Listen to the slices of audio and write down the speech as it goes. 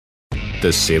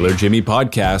The Sailor Jimmy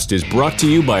podcast is brought to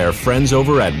you by our friends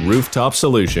over at Rooftop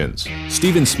Solutions.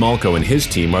 Steven Smolko and his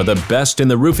team are the best in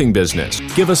the roofing business.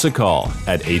 Give us a call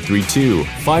at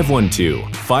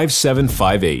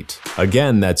 832-512-5758.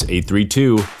 Again, that's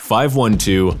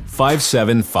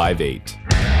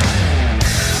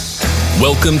 832-512-5758.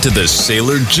 Welcome to the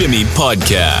Sailor Jimmy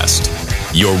podcast,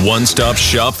 your one-stop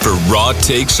shop for raw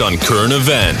takes on current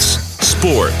events,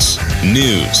 sports,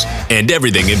 news, and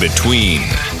everything in between.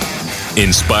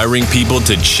 Inspiring people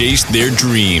to chase their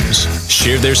dreams,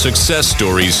 share their success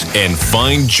stories, and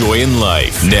find joy in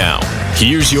life. Now,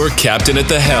 here's your captain at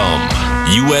the helm,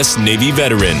 U.S. Navy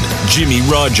veteran, Jimmy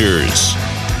Rogers.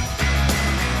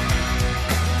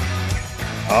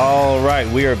 All right,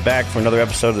 we are back for another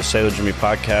episode of the Sailor Jimmy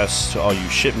podcast. To all you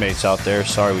shipmates out there,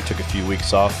 sorry we took a few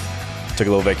weeks off. Took a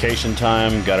little vacation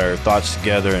time, got our thoughts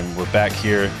together, and we're back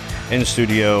here in the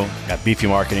studio at Beefy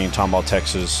Marketing in Tomball,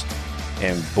 Texas.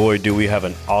 And boy, do we have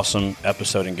an awesome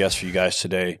episode and guest for you guys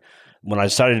today. When I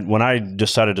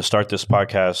decided to start this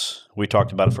podcast, we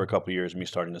talked about it for a couple of years, me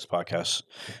starting this podcast.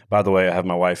 By the way, I have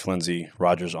my wife, Lindsay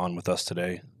Rogers, on with us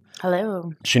today.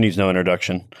 Hello. She needs no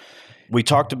introduction. We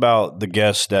talked about the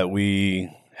guests that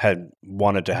we had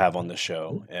wanted to have on the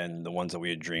show and the ones that we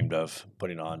had dreamed of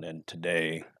putting on. And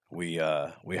today we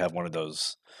have one of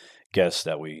those guests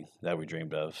that we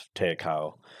dreamed of,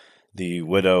 Taya, the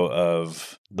widow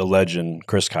of the legend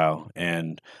Chris Kyle.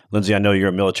 And Lindsay, I know you're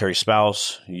a military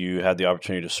spouse. You had the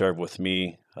opportunity to serve with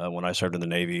me when I served in the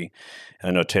Navy.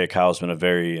 And I know Taya Kyle has been a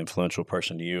very influential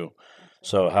person to you.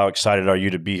 So how excited are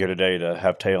you to be here today to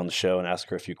have Taya on the show and ask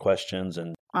her a few questions?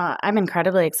 And I'm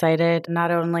incredibly excited.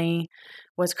 Not only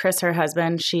was Chris her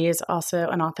husband, she is also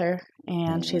an author,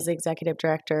 and she's the executive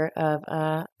director of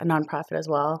a nonprofit as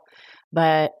well.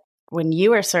 But when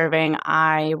you were serving,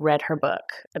 I read her book,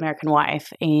 American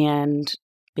Wife, and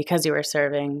because you were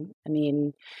serving, I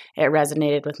mean, it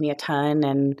resonated with me a ton,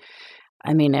 and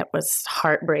I mean, it was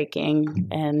heartbreaking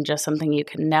and just something you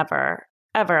could never,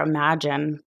 ever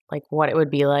imagine, like what it would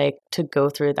be like to go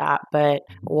through that. But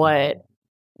what,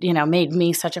 made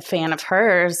me such a fan of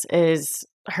hers is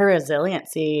her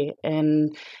resiliency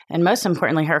and most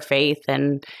importantly, her faith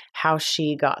and how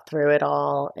she got through it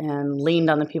all and leaned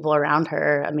on the people around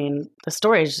her. I mean, the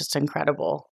story is just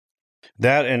incredible.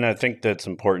 That, and I think that's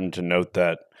important to note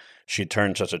that she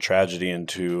turned such a tragedy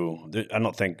into, I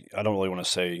don't really want to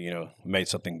say, made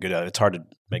something good out of it. It's hard to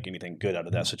make anything good out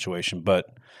of that situation, but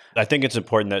I think it's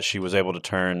important that she was able to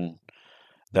turn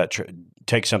that,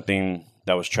 take something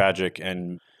that was tragic,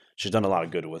 and she's done a lot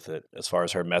of good with it as far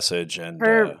as her message and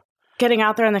her getting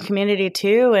out there in the community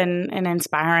too, and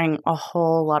inspiring a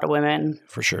whole lot of women.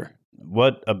 For sure.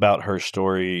 What about her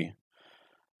story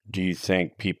do you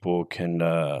think people can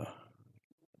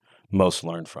most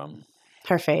learn from?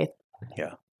 Her faith.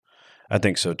 Yeah, I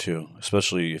think so too.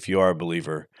 Especially if you are a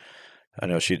believer. I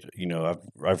know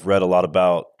I've read a lot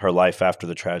about her life after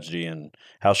the tragedy and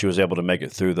how she was able to make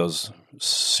it through those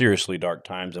seriously dark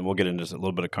times. And we'll get into a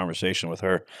little bit of conversation with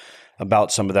her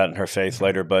about some of that in her faith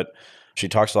later. But she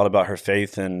talks a lot about her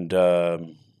faith and her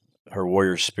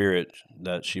warrior spirit,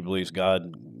 that she believes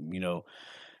God,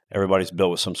 everybody's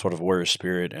built with some sort of warrior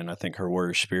spirit. And I think her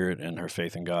warrior spirit and her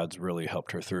faith in God's really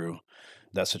helped her through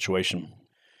that situation.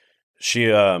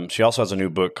 She also has a new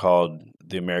book called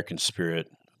The American Spirit.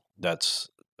 I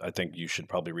think you should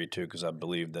probably read too, because I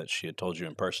believe that she had told you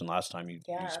in person last time you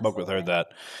spoke with her that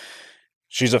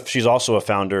she's also a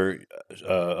founder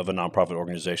of a nonprofit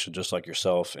organization just like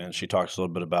yourself, and she talks a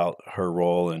little bit about her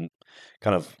role and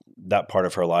kind of that part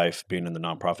of her life being in the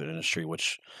nonprofit industry,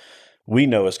 which we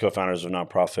know as co-founders of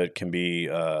nonprofit can be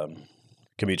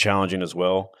challenging as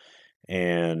well,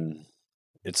 and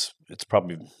it's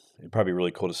probably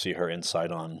really cool to see her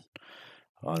insight on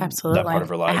Absolutely. that part of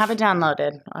her life. I have it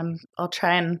downloaded. I'll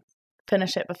try and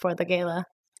finish it before the gala.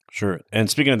 Sure.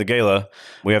 And speaking of the gala,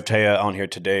 we have Taya on here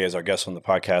today as our guest on the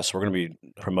podcast. We're going to be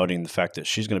promoting the fact that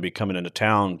she's going to be coming into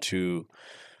town to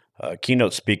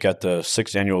keynote speak at the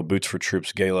 6th annual Boots for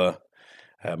Troops Gala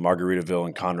at Margaritaville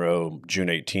in Conroe, June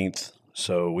 18th.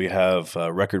 So we have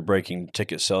record-breaking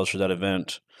ticket sales for that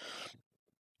event.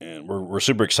 And we're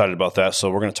super excited about that. So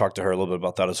we're going to talk to her a little bit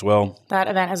about that as well. That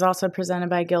event is also presented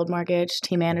by Guild Mortgage,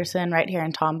 Team Anderson, right here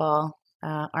in Tomball,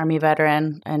 Army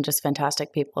veteran, and just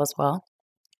fantastic people as well.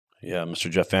 Yeah, Mr.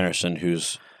 Jeff Anderson,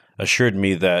 who's assured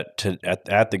me that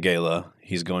at the gala,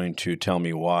 he's going to tell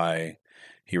me why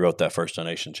he wrote that first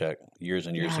donation check years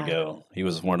and years ago. He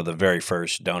was one of the very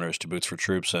first donors to Boots for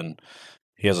Troops, and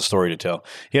he has a story to tell.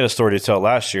 He had a story to tell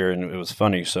last year, and it was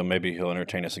funny, so maybe he'll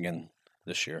entertain us again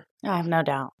this year. I have no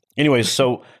doubt. Anyways,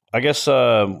 so I guess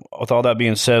with all that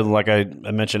being said, like I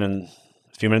mentioned in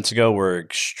few minutes ago. We're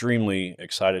extremely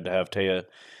excited to have Taya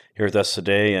here with us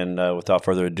today. And without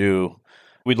further ado,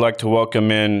 we'd like to welcome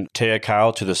in Taya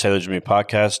Kyle to the Sailor Jimmy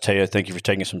podcast. Taya, thank you for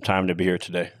taking some time to be here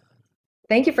today.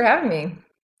 Thank you for having me.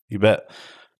 You bet.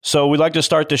 So we'd like to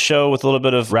start the show with a little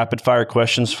bit of rapid fire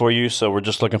questions for you. So we're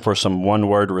just looking for some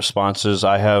one-word responses.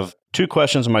 I have 2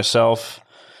 questions myself,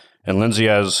 and Lindsay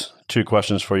has 2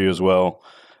 questions for you as well.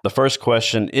 The first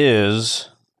question is,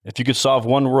 if you could solve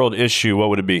one world issue, what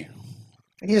would it be?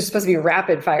 These are supposed to be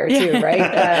rapid fire too, right?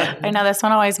 I know this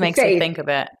one always makes me think of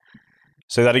it.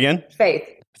 Say that again? Faith.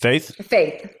 Faith?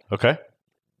 Faith. Okay.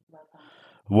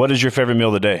 What is your favorite meal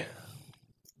of the day?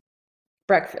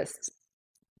 Breakfast.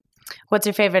 What's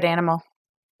your favorite animal?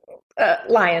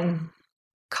 Lion.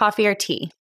 Coffee or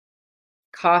tea?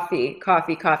 Coffee.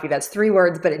 That's 3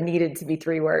 words, but it needed to be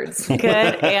 3 words. Good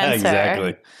answer.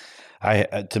 Exactly.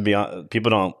 To be honest,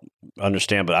 people don't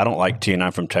understand, but I don't like tea, and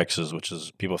I'm from Texas, which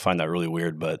is, people find that really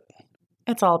weird, but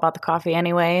It's all about the coffee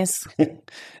anyways. you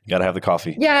got to have the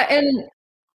coffee. Yeah, and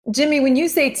Jimmy, when you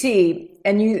say tea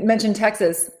and you mentioned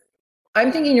Texas,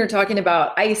 I'm thinking you're talking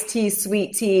about iced tea,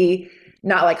 sweet tea,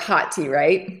 not like hot tea,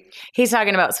 right? He's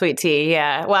talking about sweet tea,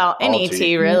 yeah. Well, any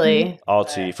tea, really. Mm-hmm. All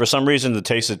tea. For some reason, the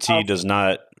taste of tea does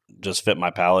not just fit my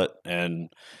palate, and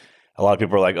a lot of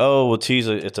people are like, "Oh, well,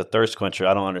 it's a thirst quencher."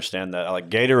 I don't understand that. I like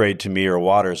Gatorade to me, or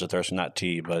water is a thirst, not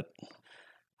tea. But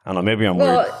I don't know. Maybe I'm weird.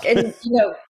 Well, and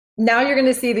now you're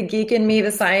going to see the geek in me,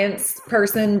 the science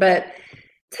person, but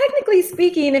technically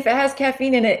speaking, if it has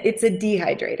caffeine in it, it's a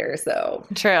dehydrator. So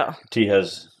True. Tea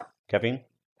has caffeine?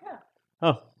 Yeah.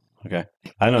 Oh, okay.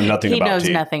 I know nothing about tea. He knows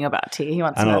nothing about tea. He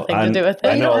wants I know- nothing to do with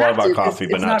I it. know a lot about coffee,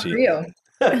 but it's not for tea.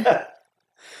 you.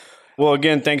 Well,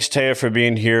 again, thanks, Taya, for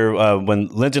being here. When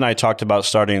Lindsay and I talked about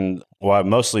starting, well,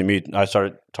 mostly me, I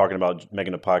started talking about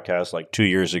making a podcast like 2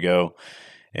 years ago,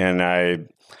 and I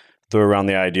threw around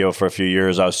the idea for a few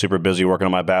years. I was super busy working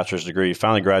on my bachelor's degree,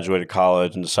 finally graduated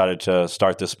college, and decided to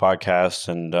start this podcast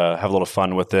and have a little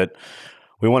fun with it.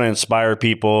 We want to inspire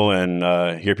people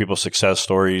and hear people's success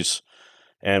stories.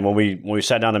 And when we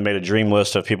sat down and made a dream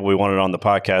list of people we wanted on the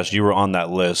podcast, you were on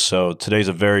that list. So today's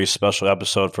a very special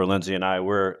episode for Lindsay and I.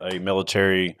 We're a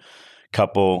military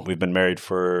couple. We've been married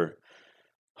for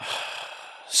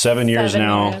 7 years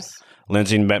now.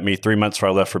 Lindsay met me 3 months before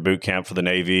I left for boot camp for the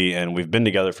Navy, and we've been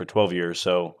together for 12 years.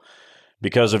 So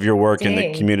because of your work in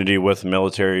the community with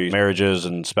military marriages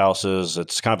and spouses,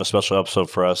 it's kind of a special episode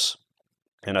for us.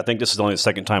 And I think this is only the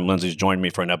second time Lindsay's joined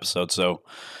me for an episode. So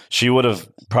she would have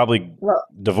probably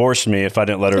divorced me if I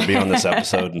didn't let her be on this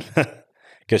episode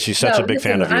because she's such a big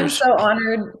fan of yours. I'm so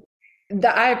honored.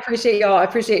 I appreciate y'all. I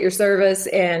appreciate your service.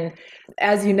 And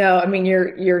as you know, I mean,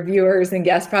 your viewers and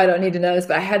guests probably don't need to know this,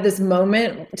 but I had this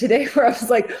moment today where I was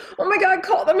like, oh my God,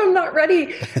 call them. I'm not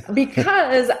ready.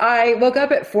 Because I woke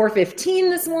up at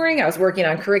 4:15 this morning. I was working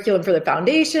on curriculum for the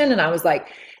foundation. And I was like,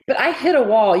 but I hit a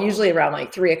wall usually around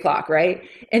like 3:00, right?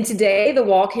 And today the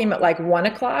wall came at like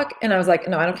 1:00, and I was like,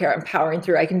 no, I don't care. I'm powering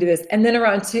through. I can do this. And then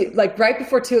around 2, like right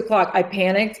before 2:00, I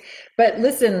panicked. But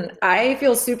listen, I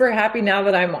feel super happy now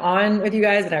that I'm on with you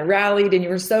guys, and I rallied, and you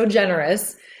were so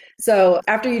generous. So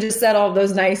after you just said all of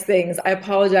those nice things, I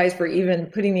apologize for even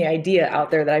putting the idea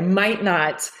out there that I might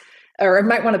not, or I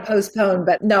might want to postpone.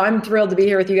 But no, I'm thrilled to be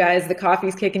here with you guys. The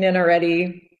coffee's kicking in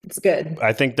already. It's good.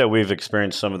 I think that we've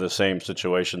experienced some of the same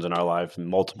situations in our life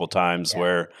multiple times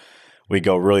where we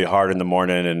go really hard in the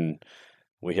morning and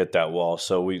we hit that wall.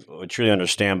 So we truly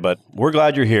understand, but we're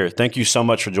glad you're here. Thank you so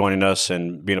much for joining us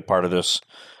and being a part of this.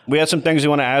 We had some things we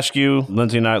want to ask you.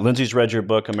 Lindsay and I. Lindsay's read your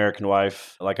book, American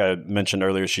Wife. Like I mentioned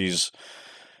earlier, she's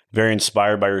very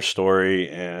inspired by your story.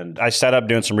 And I sat up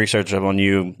doing some research on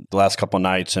you the last couple of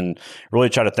nights and really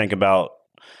tried to think about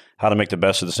how to make the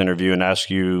best of this interview and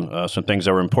ask you some things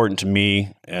that were important to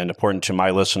me and important to my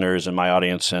listeners and my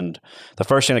audience. And the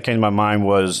first thing that came to my mind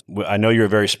was, I know you're a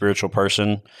very spiritual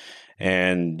person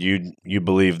and you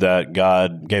believe that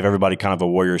God gave everybody kind of a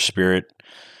warrior spirit.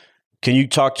 Can you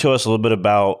talk to us a little bit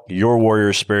about your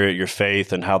warrior spirit, your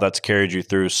faith, and how that's carried you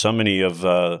through so many of,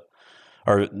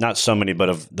 or not so many, but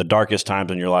of the darkest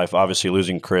times in your life, obviously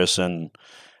losing Chris, and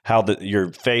how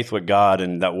your faith with God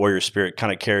and that warrior spirit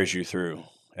kind of carries you through?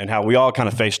 And how we all kind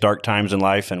of face dark times in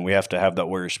life and we have to have that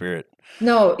warrior spirit.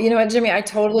 No, you know what, Jimmy, I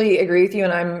totally agree with you.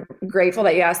 And I'm grateful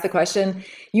that you asked the question.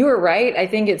 You were right. I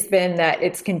think it's been that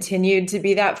it's continued to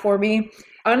be that for me.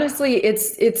 Honestly,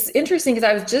 it's interesting because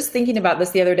I was just thinking about this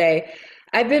the other day.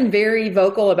 I've been very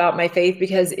vocal about my faith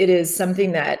because it is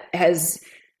something that has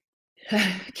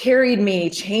carried me,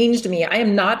 changed me. I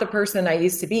am not the person I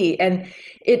used to be. And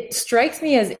it strikes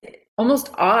me as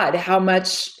almost odd how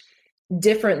much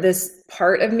different this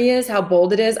part of me is, how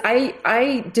bold it is.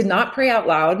 I did not pray out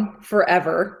loud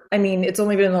forever. I mean, it's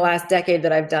only been in the last decade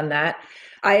that I've done that.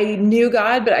 I knew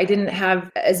God, but I didn't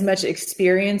have as much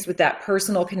experience with that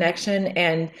personal connection.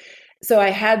 And so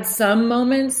I had some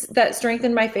moments that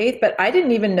strengthened my faith, but I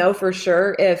didn't even know for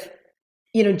sure if,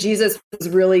 Jesus was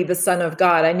really the Son of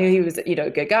God. I knew he was, a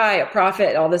good guy, a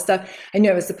prophet, all this stuff. I knew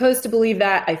I was supposed to believe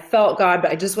that. I felt God,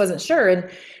 but I just wasn't sure.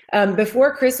 And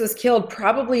before Chris was killed,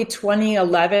 probably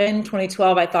 2011,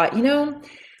 2012, I thought,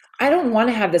 I don't want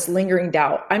to have this lingering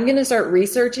doubt. I'm going to start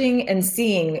researching and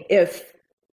seeing if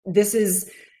this is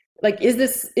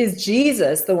is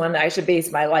Jesus the one that I should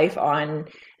base my life on,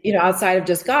 outside of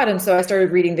just God. And so I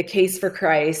started reading The Case for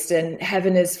Christ and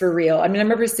Heaven is for Real. I mean, I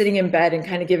remember sitting in bed and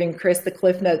kind of giving Chris the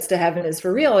cliff notes to Heaven is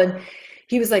for Real. And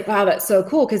he was like, wow, that's so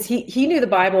cool. Cause he knew the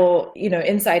Bible,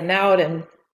 inside and out.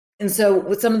 And so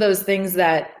with some of those things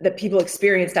that people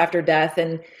experienced after death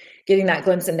and getting that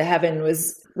glimpse into heaven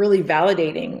was really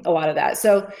validating a lot of that.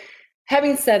 So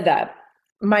having said that,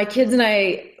 my kids and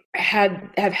I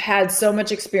have had so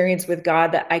much experience with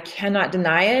God that I cannot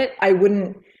deny it. I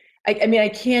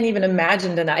can't even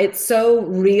imagine deny. It's so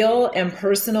real and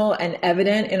personal and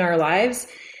evident in our lives.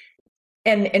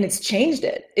 And it's changed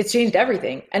it. It's changed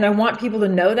everything. And I want people to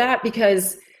know that,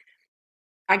 because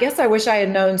I guess I wish I had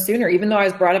known sooner. Even though I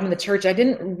was brought up in the church, I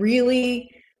didn't really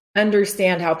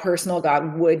understand how personal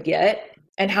God would get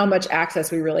and how much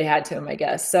access we really had to him, I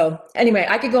guess. So anyway,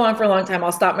 I could go on for a long time.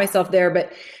 I'll stop myself there.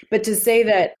 But to say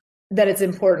that it's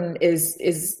important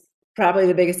is probably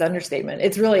the biggest understatement.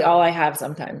 It's really all I have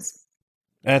sometimes.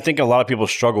 And I think a lot of people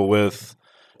struggle with,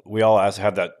 we all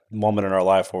have that moment in our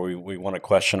life where we want to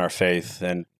question our faith.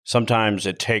 And sometimes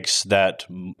it takes that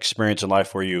experience in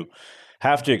life where you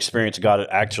have to experience God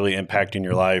actually impacting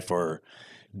your life, or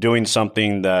doing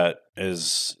something that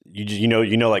is,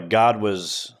 like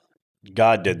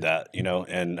God did that,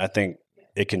 and I think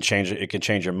it can change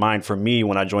your mind. For me,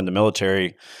 when I joined the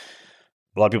military,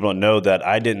 a lot of people don't know that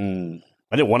I didn't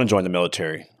want to join the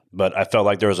military, but I felt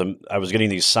like I was getting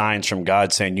these signs from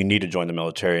God saying, you need to join the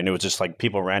military. And it was just like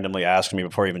people randomly asking me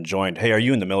before I even joined, hey, are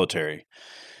you in the military?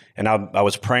 And I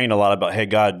was praying a lot about, hey,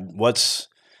 God, what's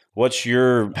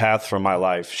your path for my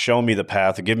life? Show me the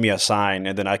path, give me a sign.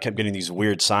 And then I kept getting these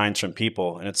weird signs from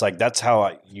people. And it's like, that's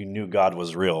how you knew God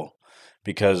was real,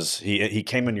 because he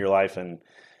came into your life and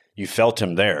you felt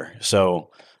him there.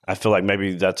 So I feel like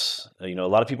maybe that's, a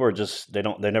lot of people are just, they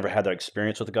never had that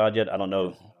experience with God yet. I don't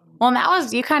know. Well, and that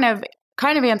was, you kind of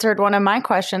answered one of my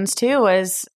questions too,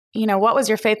 was, what was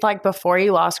your faith like before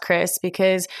you lost Chris?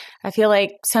 Because I feel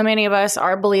like so many of us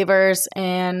are believers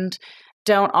and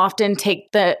don't often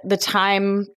take the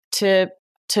time to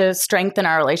strengthen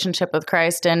our relationship with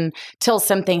Christ until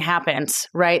something happens,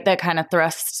 right? That kind of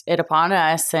thrusts it upon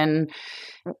us. And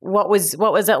what was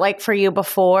it like for you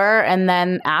before and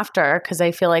then after? Because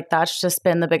I feel like that's just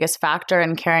been the biggest factor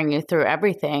in carrying you through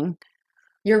everything.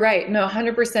 You're right. No,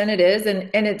 100% it is.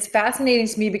 And it's fascinating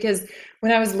to me because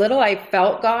when I was little, I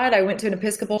felt God. I went to an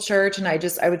Episcopal church and I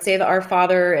would say the Our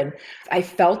Father, and I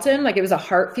felt him, like it was a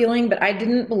heart feeling, but I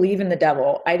didn't believe in the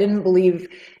devil. I didn't believe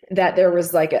that there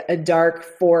was like a dark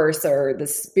force or the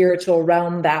spiritual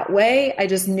realm that way. I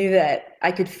just knew that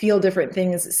I could feel different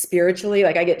things spiritually.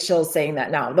 Like I get chills saying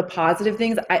that now. The positive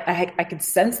things, I could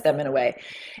sense them in a way.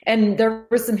 And there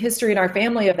was some history in our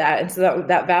family of that. And so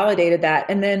that validated that.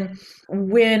 And then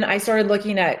when I started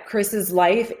looking at Chris's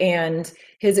life and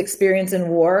his experience in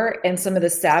war and some of the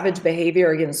savage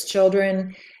behavior against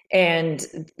children and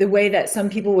the way that some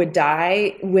people would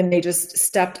die when they just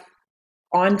stepped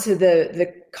onto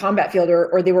the combat field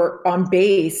or they were on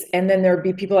base, and then there'd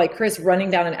be people like Chris running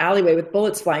down an alleyway with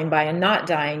bullets flying by and not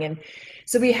dying. And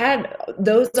so we had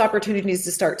those opportunities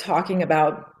to start talking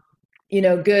about,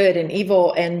 good and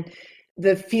evil and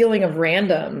the feeling of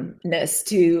randomness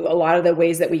to a lot of the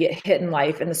ways that we get hit in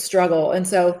life and the struggle. And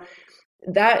so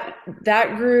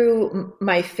that grew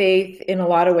my faith in a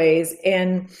lot of ways.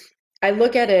 And I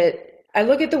look at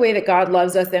the way that God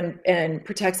loves us and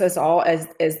protects us all as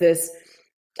this.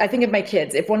 I think of my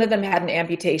kids. If one of them had an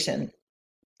amputation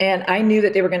and I knew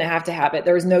that they were going to have it,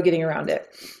 there was no getting around it,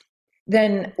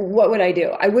 then what would I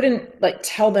do? I wouldn't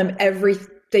tell them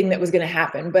everything that was going to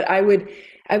happen, but I would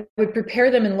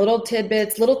prepare them in little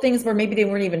tidbits, little things where maybe they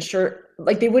weren't even sure,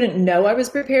 they wouldn't know I was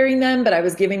preparing them, but I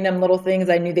was giving them little things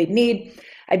I knew they'd need.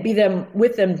 I'd be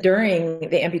with them during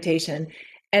the amputation.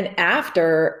 And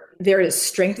after, there to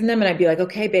strengthen them. And I'd be like,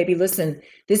 okay, baby, listen,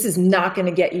 this is not going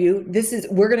to get you.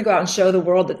 We're going to go out and show the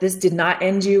world that this did not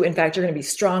end you. In fact, you're going to be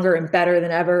stronger and better than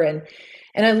ever.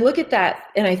 And I look at that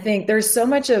and I think there's so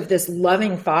much of this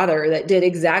loving father that did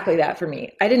exactly that for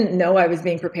me. I didn't know I was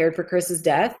being prepared for Chris's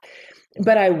death,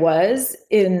 but I was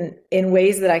in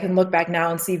ways that I can look back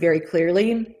now and see very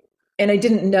clearly. And I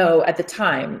didn't know at the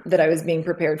time that I was being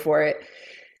prepared for it.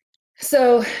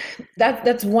 So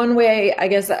that's one way, I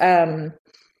guess,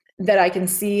 that I can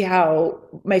see how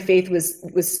my faith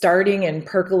was starting and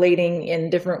percolating in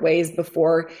different ways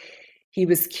before he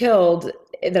was killed,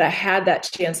 that I had that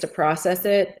chance to process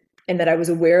it, and that I was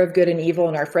aware of good and evil,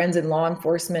 and our friends in law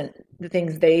enforcement, the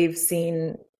things they've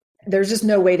seen. There's just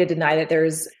no way to deny that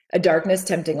there's a darkness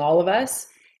tempting all of us.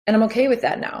 And I'm okay with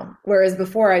that now. Whereas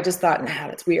before I just thought, nah,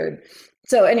 that's weird.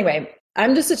 So anyway,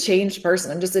 I'm just a changed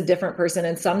person. I'm just a different person.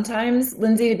 And sometimes,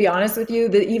 Lindsay, to be honest with you,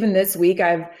 that even this week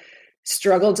I've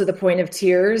struggled to the point of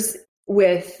tears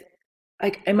with,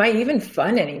 like, am I even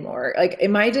fun anymore? Like,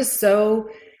 am I just so,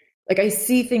 like, I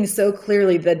see things so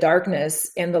clearly, the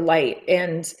darkness and the light.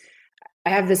 And I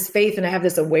have this faith and I have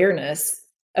this awareness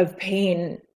of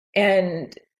pain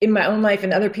and in my own life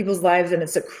and other people's lives. And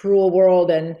it's a cruel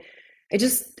world. And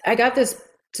I got this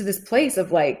to this place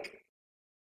of like,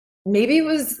 maybe it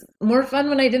was more fun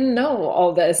when I didn't know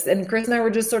all this. And Chris and I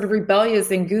were just sort of rebellious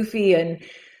and goofy. And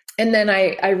then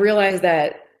I realized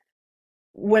that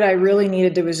what I really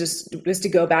needed to was to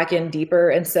go back in deeper.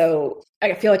 And so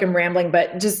I feel like I'm rambling,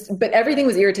 but everything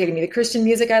was irritating me. The Christian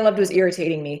music I loved was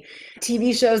irritating me.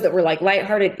 TV shows that were like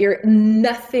lighthearted,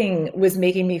 nothing was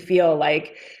making me feel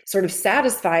like sort of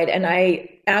satisfied. And I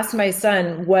asked my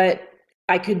son what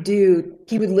I could do.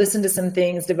 He would listen to some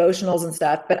things, devotionals and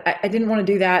stuff, but I didn't want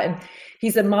to do that. And he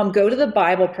said, Mom, go to the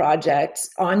Bible Project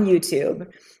on YouTube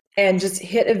and just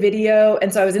hit a video.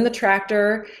 And so I was in the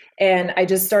tractor and I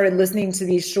just started listening to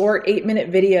these short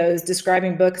 8-minute videos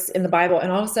describing books in the Bible.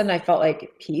 And all of a sudden I felt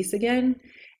like peace again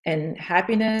and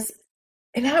happiness.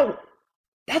 And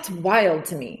that's wild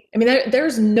to me. I mean,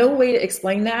 there's no way to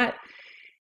explain that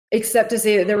except to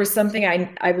say that there was something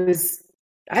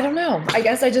I don't know. I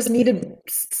guess I just needed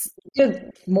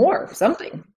more,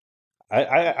 something.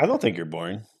 I don't think you're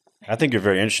boring. I think you're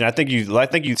very interesting. I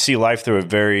think you see life through a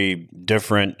very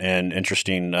different and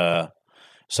interesting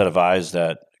set of eyes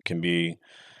that can be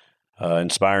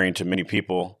inspiring to many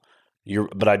people.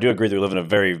 But I do agree that we live in a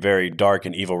very, very dark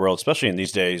and evil world, especially in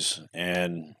these days.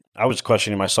 And I was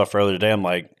questioning myself earlier today. I'm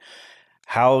like,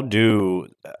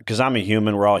 because I'm a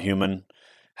human, we're all human.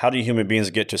 How do human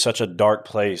beings get to such a dark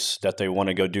place that they want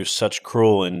to go do such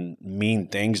cruel and mean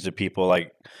things to people?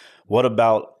 Like, what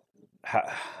about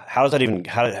how does that even?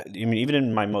 Even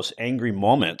in my most angry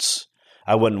moments,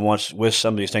 I wouldn't wish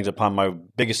some of these things upon my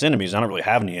biggest enemies. I don't really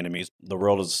have any enemies. The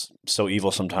world is so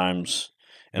evil sometimes,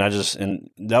 and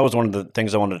that was one of the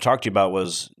things I wanted to talk to you about.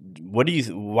 Was why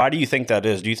do you think that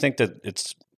is? Do you think that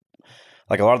it's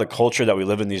like a lot of the culture that we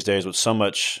live in these days with so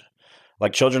much?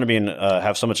 Like children are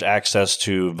have so much access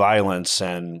to violence,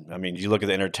 and I mean, you look at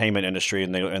the entertainment industry,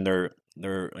 and they're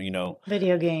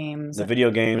video games,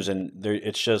 and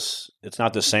it's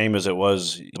not the same as it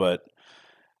was. But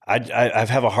I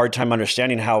have a hard time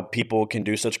understanding how people can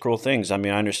do such cruel things. I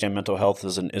mean, I understand mental health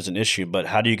is an issue, but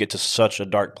how do you get to such a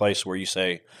dark place where you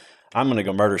say, "I'm going to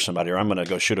go murder somebody," or "I'm going to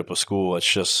go shoot up a school"?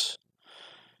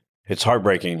 It's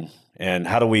heartbreaking. And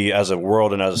how do we, as a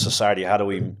world and as a society, how do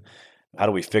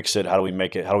we fix it? How do we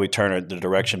make it? How do we turn the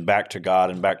direction back to God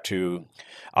and back to,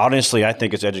 honestly, I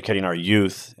think it's educating our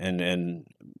youth and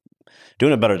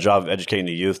doing a better job of educating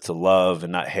the youth to love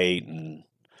and not hate and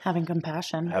having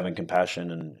compassion.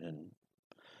 And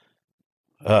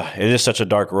it is such a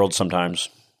dark world sometimes.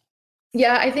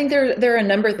 Yeah, I think there are a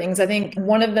number of things. I think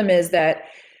one of them is that,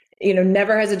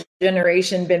 never has a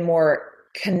generation been more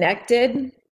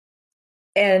connected.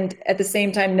 And at the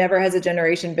same time, never has a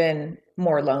generation been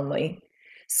more lonely.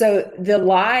 So the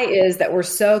lie is that we're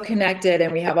so connected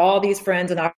and we have all these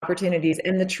friends and opportunities.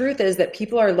 And the truth is that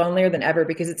people are lonelier than ever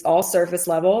because it's all surface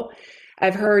level.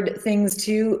 I've heard things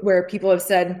too where people have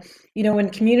said, when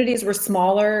communities were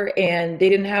smaller and they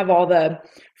didn't have all the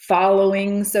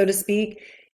following, so to speak,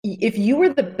 if you were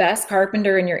the best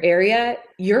carpenter in your area,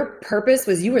 your purpose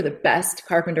was you were the best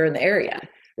carpenter in the area.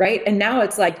 Right. And now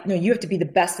it's like, no, you have to be the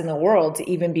best in the world to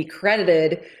even be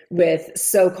credited with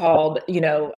so-called,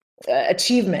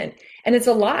 achievement. And it's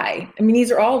a lie. I mean,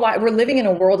 these are all lies. We're living in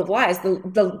a world of lies.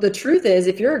 The truth is,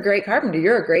 if you're a great carpenter,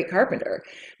 you're a great carpenter.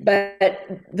 But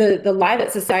the lie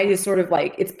that society is sort of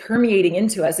like, it's permeating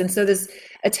into us. And so this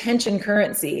attention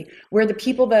currency, where the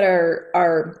people that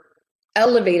are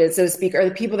elevated, so to speak, are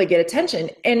the people that get attention.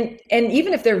 And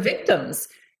even if they're victims,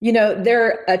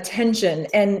 their attention.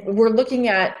 And we're looking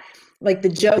at like the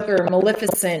Joker,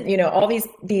 Maleficent, all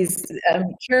these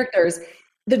characters.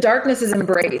 The darkness is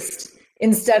embraced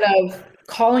instead of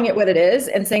calling it what it is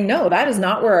and saying, no, that is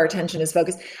not where our attention is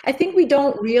focused. I think we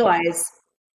don't realize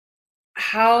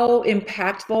how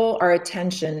impactful our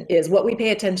attention is. What we pay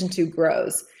attention to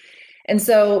grows. And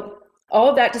so all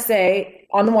of that to say,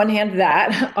 on the one hand,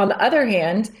 that, on the other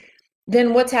hand,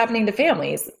 then what's happening to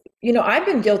families? I've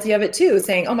been guilty of it too,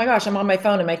 saying, oh my gosh, I'm on my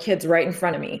phone and my kid's right in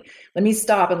front of me. Let me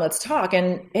stop and let's talk.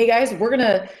 And hey guys, we're going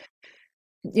to,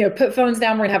 put phones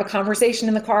down. We're gonna have a conversation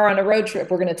in the car on a road trip.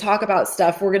 We're going to talk about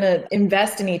stuff. We're going to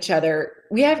invest in each other.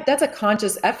 That's a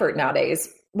conscious effort nowadays,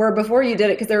 where before you did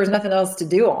it because there was nothing else to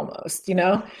do almost,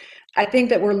 I think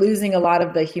that we're losing a lot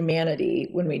of the humanity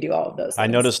when we do all of those things. I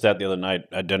noticed that the other night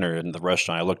at dinner in the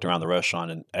restaurant. I looked around the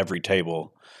restaurant and every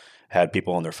table had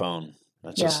people on their phone.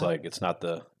 That's just like, it's not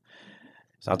the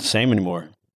same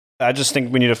anymore. I just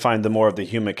think we need to find the more of the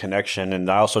human connection. And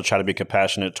I also try to be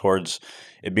compassionate towards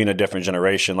it being a different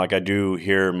generation. Like I do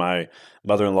hear my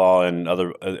mother-in-law and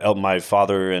my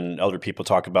father and elder people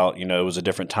talk about, it was a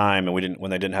different time and when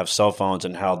they didn't have cell phones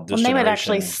and how this they would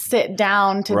actually sit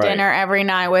down to dinner every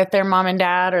night with their mom and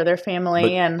dad or their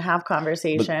family and have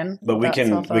conversation. But we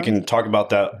can talk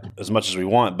about that as much as we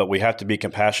want, but we have to be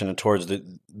compassionate towards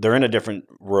they're in a different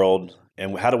world.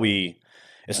 And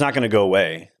it's not going to go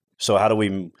away. So how do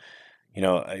we,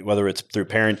 whether it's through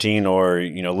parenting or,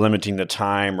 limiting the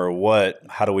time or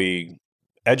how do we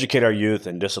educate our youth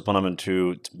and discipline them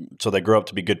so they grow up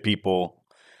to be good people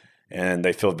and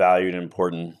they feel valued and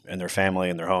important in their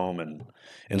family and their home and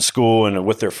in school and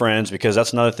with their friends? Because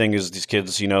that's another thing is these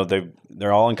kids,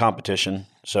 they're all in competition.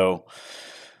 So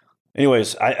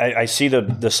anyways, I see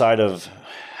the side of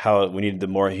how we need the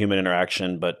more human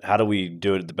interaction, but how do we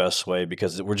do it the best way?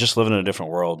 Because we're just living in a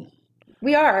different world.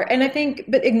 We are. And I think,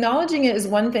 but acknowledging it is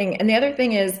one thing. And the other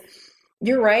thing is,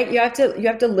 you're right. You have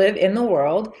to live in the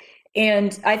world.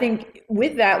 And I think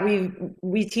with that,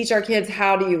 we teach our kids,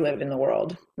 how do you live in the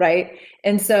world? Right.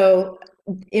 And so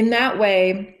in that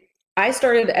way, I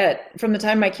started from the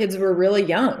time my kids were really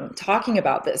young, talking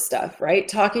about this stuff, right?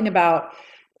 Talking about,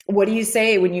 what do you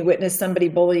say when you witness somebody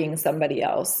bullying somebody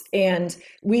else? And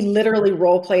we literally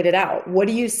role played it out. What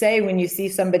do you say when you see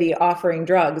somebody offering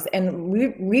drugs? And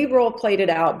we role played it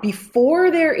out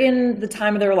before they're in the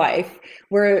time of their life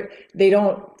where they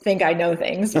don't think I know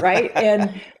things, right?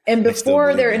 And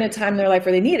before they're in a time in their life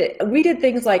where they need it. We did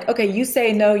things like, okay, you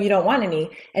say no, you don't want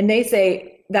any. And they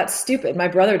say, that's stupid. My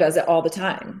brother does it all the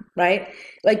time, right?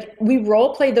 Like we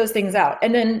role played those things out.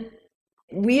 And then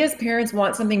we as parents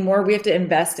want something more. We have to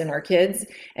invest in our kids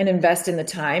and invest in the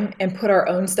time and put our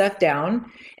own stuff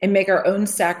down and make our own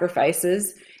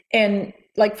sacrifices. And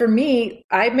like for me,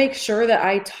 I make sure that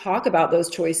I talk about those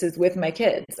choices with my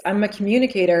kids. I'm a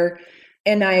communicator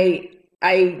and I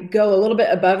go a little bit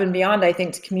above and beyond, I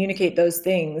think, to communicate those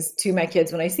things to my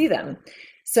kids when I see them.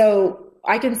 So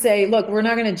I can say, look, we're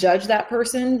not going to judge that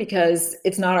person because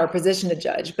it's not our position to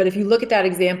judge. But if you look at that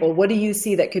example, what do you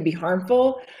see that could be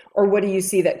harmful? Or what do you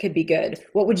see that could be good?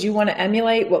 What would you want to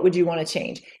emulate? What would you want to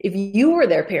change? If you were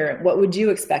their parent, what would you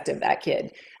expect of that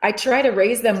kid? I try to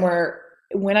raise them where,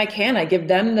 when I can, I give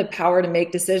them the power to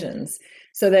make decisions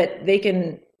so that they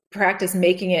can practice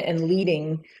making it and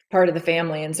leading part of the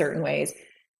family in certain ways.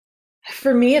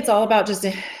 For me, it's all about just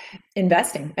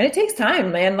investing. And it takes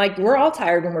time, man. Like we're all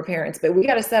tired when we're parents, but we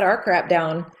got to set our crap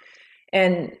down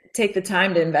and take the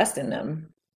time to invest in them.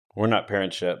 We're not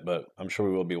parents yet, but I'm sure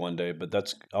we will be one day. But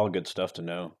that's all good stuff to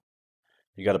know.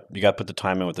 You gotta put the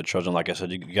time in with the children. Like I said,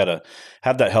 you gotta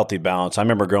have that healthy balance. I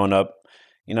remember growing up,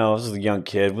 I was a young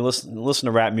kid. We listen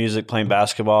to rap music, playing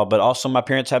basketball, but also my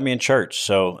parents had me in church.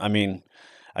 So I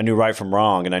knew right from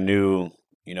wrong, and I knew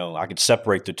I could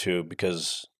separate the two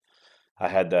because I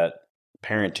had that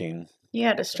parenting. You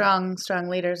had strong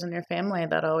leaders in your family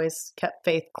that always kept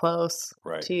faith close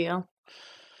to you.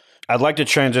 I'd like to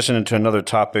transition into another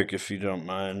topic, if you don't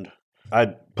mind.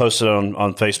 I posted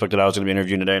on Facebook that I was going to be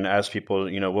interviewing today and asked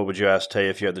people, what would you ask Taya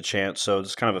if you had the chance? So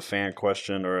it's kind of a fan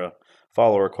question or a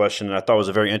follower question, and I thought it was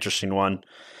a very interesting one.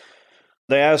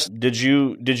 They asked, did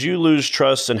you lose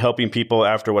trust in helping people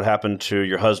after what happened to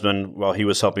your husband while he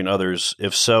was helping others?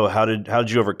 If so, how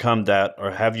did you overcome that,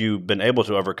 or have you been able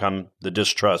to overcome the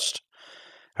distrust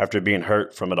after being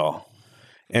hurt from it all?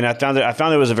 And I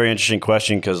found it was a very interesting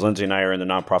question because Lindsay and I are in the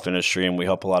nonprofit industry and we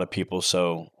help a lot of people.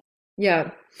 So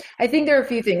yeah, I think there are a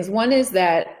few things. One is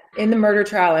that in the murder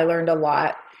trial, I learned a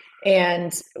lot.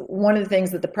 And one of the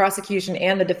things that the prosecution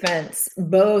and the defense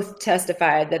both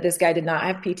testified that this guy did not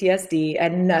have PTSD,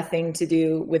 had nothing to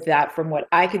do with that from what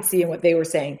I could see and what they were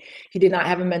saying. He did not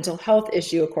have a mental health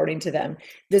issue, according to them.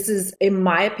 This is, in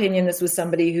my opinion, this was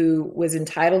somebody who was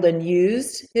entitled and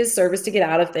used his service to get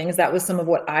out of things. That was some of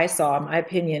what I saw, in my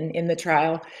opinion, in the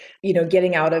trial,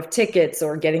 getting out of tickets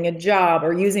or getting a job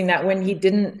or using that when he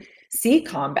didn't see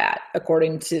combat,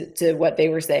 according to what they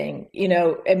were saying,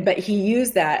 but he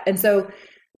used that. And so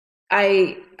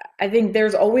I think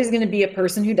there's always going to be a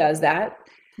person who does that.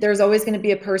 There's always going to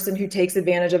be a person who takes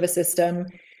advantage of a system.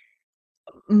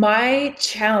 My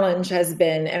challenge has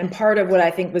been, and part of what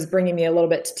I think was bringing me a little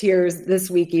bit to tears this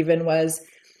week even, was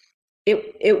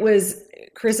it was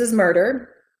Chris's murder.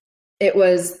 It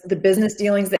was the business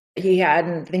dealings that he had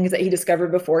and things that he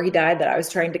discovered before he died that I was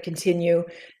trying to continue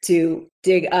to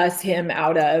dig him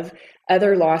out of,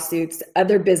 other lawsuits,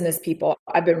 other business people.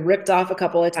 I've been ripped off a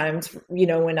couple of times,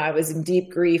 when I was in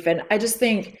deep grief. And I just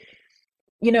think,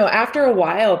 after a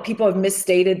while, people have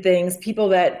misstated things. People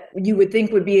that you would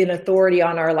think would be an authority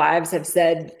on our lives have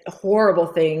said horrible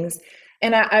things.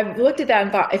 And I've looked at that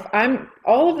and thought, if I'm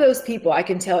all of those people, I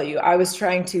can tell you, I was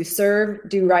trying to serve,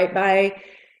 do right by,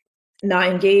 not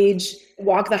engage,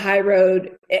 walk the high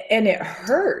road, and it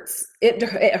hurts. It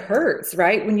hurts,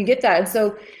 right? When you get that. And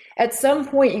so at some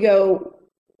point you go,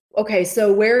 okay,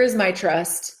 so where is my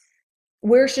trust?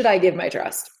 Where should I give my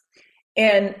trust?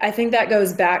 And I think that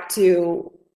goes back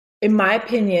to, in my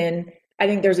opinion, I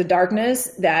think there's a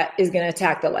darkness that is going to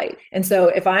attack the light. And so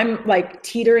if I'm like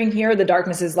teetering here, the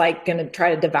darkness is like going to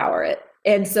try to devour it.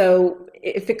 And so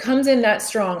if it comes in that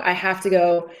strong, I have to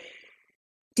go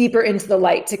deeper into the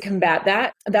light to combat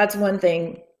that. That's one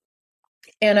thing.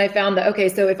 And I found that, okay,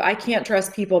 so if I can't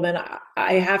trust people, then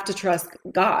I have to trust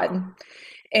God.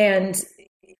 And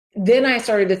then I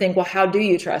started to think, well, how do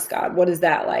you trust God? What is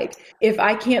that like? If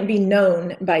I can't be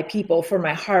known by people for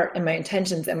my heart and my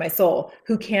intentions and my soul,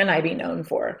 who can I be known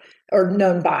for or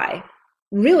known by?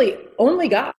 Really, only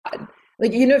God.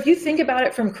 Like, if you think about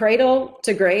it from cradle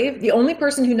to grave, the only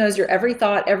person who knows your every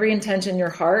thought, every intention, your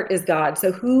heart is God.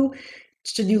 So who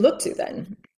should you look to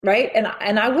then? Right.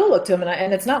 And I will look to him.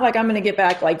 And it's not like I'm going to get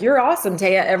back like, you're awesome,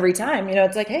 Taya, every time.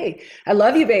 It's like, hey, I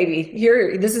love you, baby.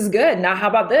 Here, this is good. Now, how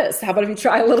about this? How about if you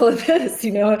try a little of this?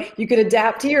 You could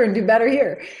adapt here and do better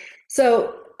here.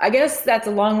 So I guess that's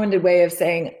a long-winded way of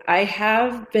saying I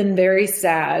have been very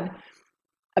sad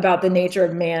about the nature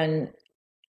of man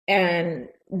and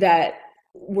that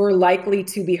we're likely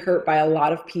to be hurt by a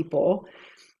lot of people.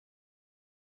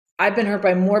 I've been hurt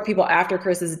by more people after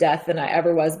Chris's death than I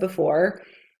ever was before.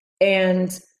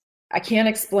 And I can't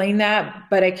explain that,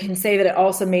 but I can say that it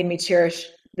also made me cherish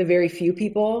the very few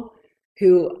people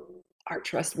who are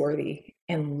trustworthy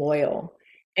and loyal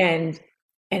and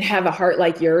have a heart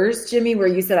like yours, Jimmy, where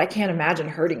you said, I can't imagine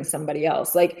hurting somebody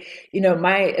else. Like,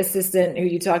 my assistant who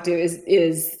you talk to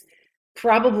is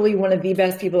probably one of the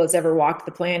best people that's ever walked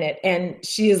the planet. And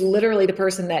she is literally the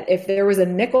person that if there was a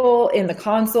nickel in the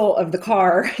console of the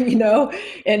car,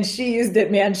 and she used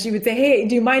it, man, she would say, hey,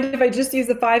 do you mind if I just use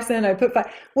the 5 cent? I put 5,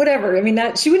 whatever. I mean,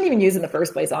 that she wouldn't even use it in the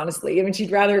first place, honestly. I mean,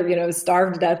 she'd rather,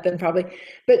 starve to death than probably.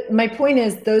 But my point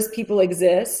is those people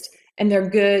exist and they're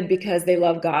good because they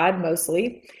love God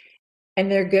mostly.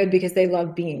 And they're good because they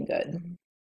love being good.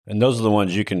 And those are the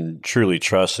ones you can truly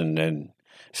trust and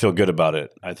feel good about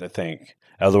it, I think.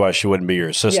 Otherwise, she wouldn't be your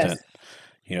assistant.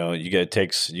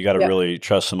 Yes. You got to really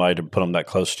trust somebody to put them that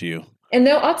close to you. And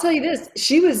no, I'll tell you this: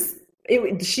 she was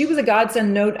a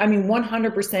godsend. No, I mean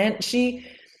 100%. She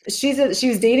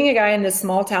was dating a guy in this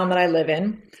small town that I live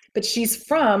in, but she's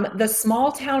from the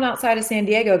small town outside of San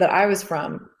Diego that I was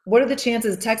from. What are the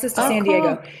chances? Texas to San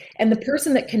Diego. And the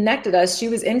person that connected us, she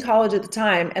was in college at the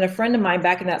time, and a friend of mine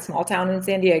back in that small town in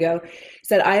San Diego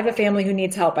said, I have a family who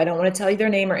needs help. I don't want to tell you their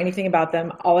name or anything about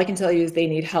them. All I can tell you is they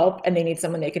need help and they need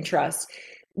someone they can trust.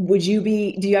 Do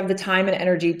you have the time and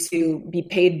energy to be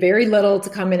paid very little to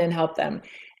come in and help them?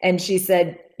 And she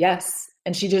said, yes.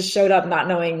 And she just showed up not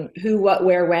knowing who, what,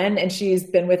 where, when. And she's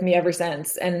been with me ever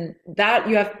since. And that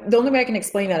the only way I can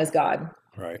explain that is God.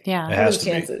 Right. Yeah. It has to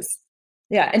chances.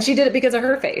 Be. Yeah. And she did it because of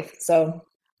her faith. So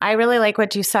I really like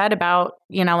what you said about,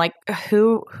 like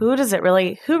who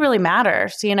really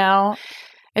matters,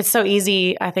 It's so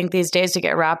easy, I think, these days to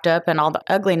get wrapped up in all the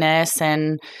ugliness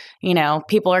and,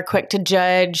 people are quick to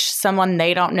judge someone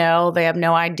they don't know. They have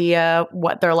no idea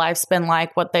what their life's been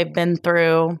like, what they've been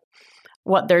through,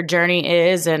 what their journey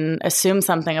is, and assume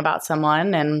something about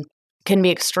someone and can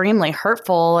be extremely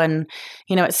hurtful. And,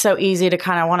 it's so easy to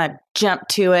kind of want to jump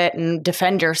to it and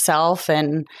defend yourself.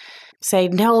 And say,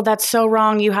 no, that's so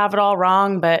wrong. You have it all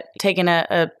wrong. But taking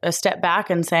a step back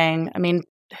and saying, I mean,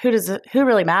 who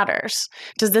really matters?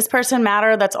 Does this person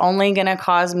matter that's only going to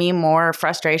cause me more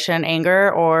frustration,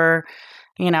 anger, or,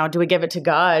 do we give it to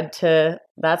God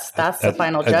that's the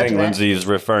final judgment? I think Lindsay is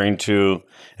referring to,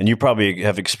 and you probably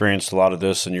have experienced a lot of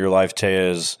this in your life,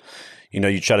 Taya, is,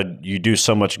 you do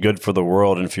so much good for the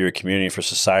world and for your community, for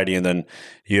society. And then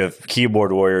you have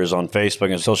keyboard warriors on Facebook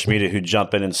and social media who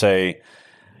jump in and say,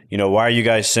 why are you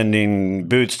guys sending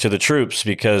boots to the troops?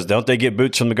 Because don't they get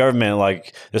boots from the government?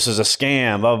 Like, this is a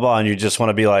scam, blah, blah, blah. And you just want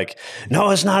to be like, no,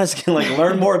 it's not a scam. Like,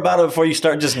 learn more about it before you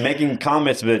start just making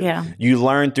comments. But you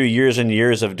learn through years and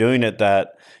years of doing it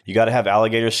that you got to have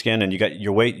alligator skin, and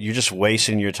you're just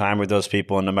wasting your time with those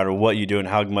people. And no matter what you do and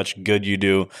how much good you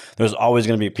do, there's always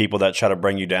going to be people that try to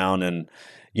bring you down. And,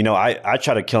 I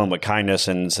try to kill them with kindness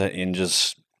and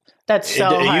just... That's so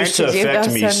hard. It used to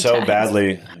affect me sometimes. So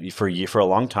badly for a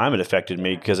long time. It affected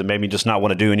me because it made me just not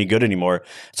want to do any good anymore.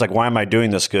 It's like, why am I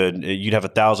doing this good? You'd have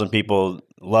 1,000 people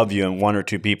love you and 1 or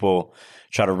 2 people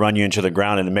try to run you into the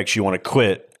ground, and it makes you want to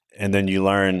quit. And then you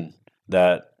learn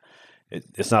that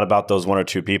it's not about those 1 or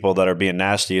 2 people that are being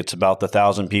nasty. It's about the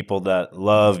 1,000 people that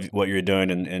love what you're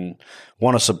doing and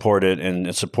want to support it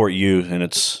and support you.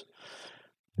 And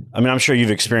I'm sure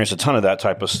you've experienced a ton of that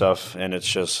type of stuff, and it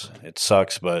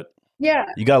sucks, but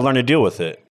you got to learn to deal with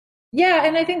it. Yeah.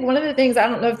 And I think one of the things, I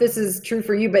don't know if this is true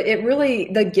for you, but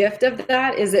the gift of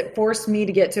that is it forced me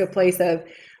to get to a place of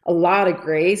a lot of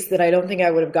grace that I don't think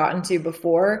I would have gotten to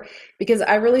before, because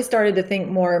I really started to think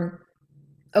more,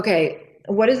 okay,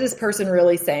 what is this person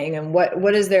really saying? And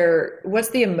what's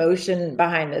the emotion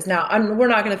behind this? Now, we're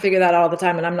not going to figure that out all the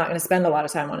time, and I'm not going to spend a lot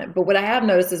of time on it. But what I have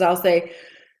noticed is I'll say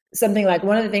something like,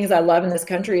 one of the things I love in this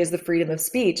country is the freedom of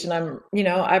speech. And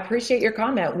I appreciate your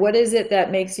comment. What is it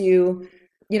that makes you,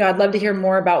 I'd love to hear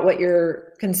more about what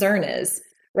your concern is.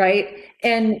 Right.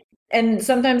 And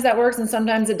sometimes that works and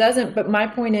sometimes it doesn't. But my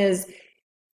point is,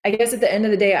 I guess at the end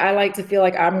of the day, I like to feel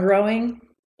like I'm growing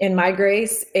in my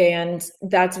grace. And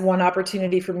that's one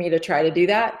opportunity for me to try to do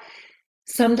that.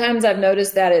 Sometimes I've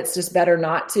noticed that it's just better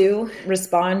not to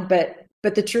respond, but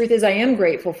the truth is, I am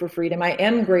grateful for freedom. I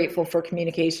am grateful for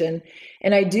communication.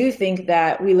 And I do think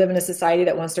that we live in a society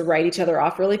that wants to write each other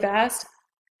off really fast.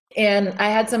 And I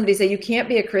had somebody say, you can't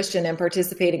be a Christian and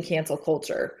participate in cancel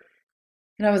culture.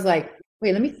 And I was like,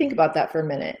 wait, let me think about that for a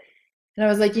minute. And I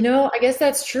was like, I guess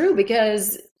that's true,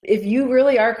 because if you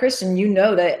really are a Christian, you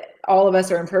know that all of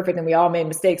us are imperfect and we all made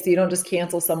mistakes. So you don't just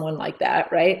cancel someone like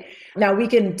that, right? Now, we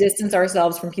can distance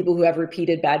ourselves from people who have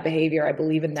repeated bad behavior. I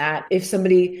believe in that. If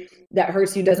somebody that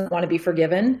hurts you doesn't want to be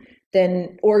forgiven,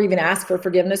 then, or even ask for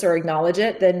forgiveness or acknowledge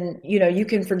it, then, you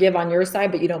can forgive on your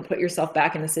side, but you don't put yourself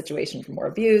back in the situation for more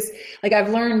abuse. Like, I've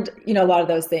learned, a lot of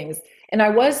those things. And I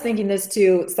was thinking this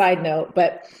too, side note,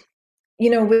 but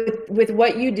with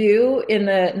what you do in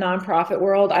the nonprofit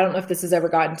world, I don't know if this has ever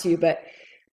gotten to you, but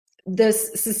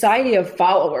this society of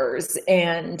followers,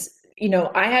 and,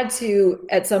 I had to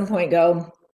at some point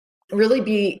go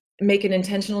really make an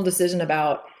intentional decision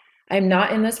about, I'm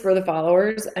not in this for the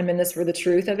followers. I'm in this for the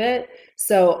truth of it.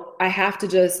 So I have to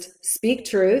just speak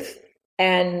truth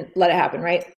and let it happen.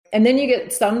 Right. And then you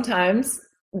get sometimes,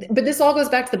 but this all goes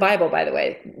back to the Bible, by the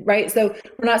way, right? So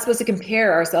we're not supposed to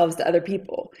compare ourselves to other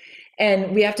people.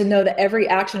 And we have to know that every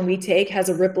action we take has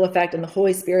a ripple effect, and the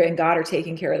Holy Spirit and God are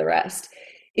taking care of the rest.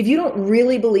 If you don't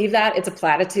really believe that, it's a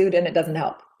platitude and it doesn't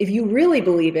help. If you really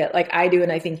believe it, like I do,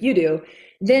 and I think you do,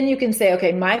 then you can say,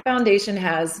 okay, my foundation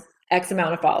has X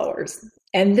amount of followers,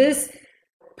 and this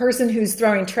person who's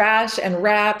throwing trash and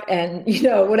rap and,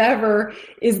 whatever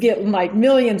is getting like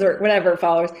millions or whatever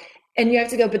followers. And you have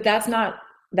to go, but that's not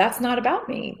about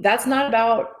me. That's not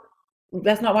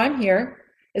why I'm here.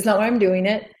 It's not why I'm doing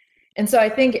it. And so I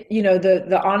think,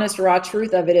 the honest, raw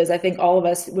truth of it is, I think all of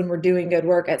us, when we're doing good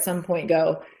work, at some point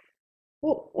go,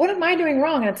 well, what am I doing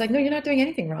wrong? And it's like, no, you're not doing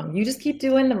anything wrong. You just keep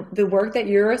doing the work that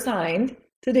you're assigned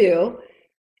to do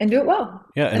and do it well.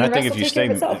 Yeah. And I think if you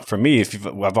stay, for me,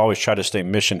 I've always tried to stay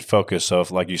mission focused. So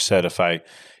like you said, if I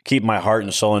keep my heart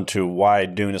and soul into why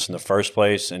I'm doing this in the first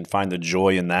place and find the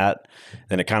joy in that,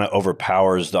 then it kind of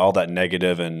overpowers all that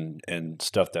negative and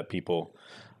stuff that people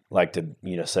like to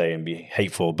say and be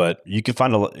hateful. But you can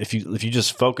find if you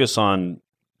just focus on,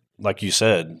 like you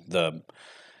said, the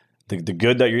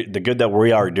good that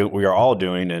we are all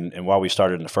doing, and why we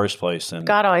started in the first place. And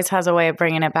God always has a way of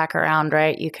bringing it back around,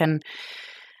 right? You can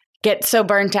get so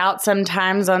burnt out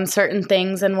sometimes on certain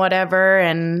things and whatever,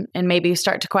 and maybe you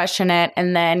start to question it,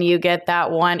 and then you get that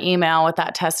one email with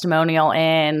that testimonial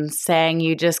in saying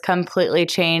you just completely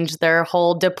changed their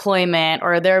whole deployment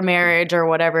or their marriage or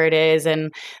whatever it is,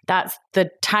 and that's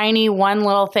the tiny one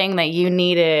little thing that you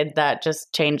needed that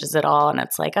just changes it all. And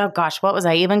it's like, oh gosh, what was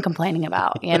I even complaining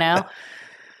about, you know?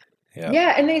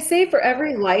 Yeah. And they say for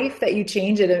every life that you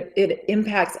change, it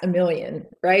impacts a million,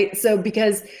 right? So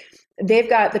because they've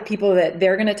got the people that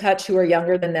they're going to touch who are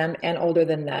younger than them and older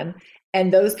than them.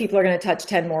 And those people are going to touch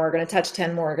 10 more, are going to touch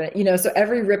 10 more, so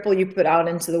every ripple you put out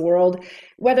into the world,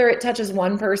 whether it touches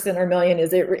one person or a million,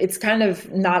 it's kind of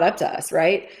not up to us,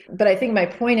 right? But I think my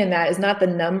point in that is not the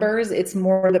numbers. It's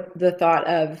more the thought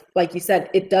of, like you said,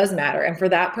 it does matter. And for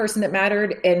that person, it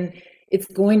mattered. And it's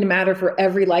going to matter for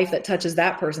every life that touches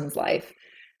that person's life.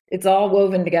 It's all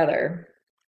woven together.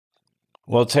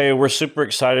 Well, Taya, we're super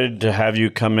excited to have you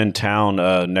come in town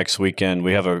next weekend.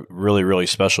 We have a really, really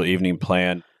special evening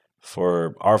planned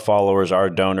for our followers, our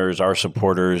donors, our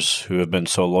supporters who have been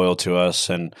so loyal to us.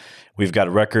 And we've got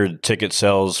record ticket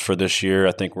sales for this year.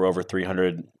 I think we're over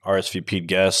 300 RSVP'd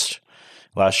guests.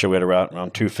 Last year we had around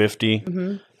 250.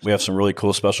 Mm-hmm. We have some really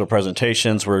cool special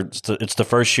presentations. It's the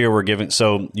first year we're giving.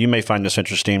 So you may find this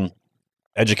interesting.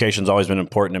 Education's always been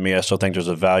important to me. I still think there's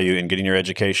a value in getting your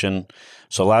education.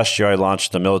 So last year I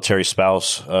launched the Military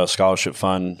Spouse Scholarship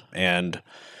Fund, and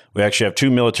we actually have 2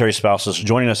 military spouses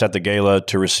joining us at the gala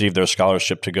to receive their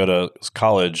scholarship to go to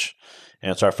college.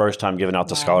 And it's our first time giving out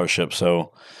the scholarship.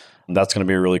 So that's going to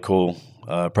be a really cool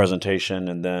presentation.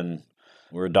 And then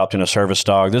we're adopting a service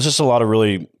dog. There's just a lot of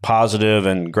really positive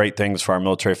and great things for our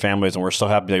military families. And we're so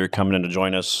happy that you're coming in to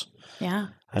join us. Yeah.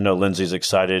 I know Lindsay's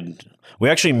excited. We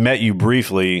actually met you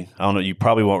briefly. I don't know, you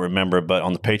probably won't remember, but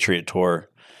on the Patriot Tour,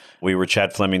 we were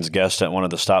Chad Fleming's guest at one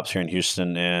of the stops here in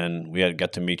Houston, and we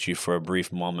got to meet you for a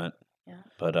brief moment. Yeah.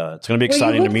 But it's going to be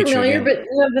exciting to meet you again. But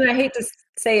then I hate to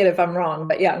say it if I'm wrong,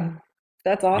 but yeah,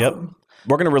 that's awesome. Yep.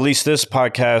 We're going to release this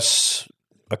podcast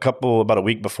about a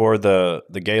week before the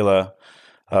gala.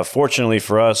 Fortunately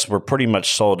for us, we're pretty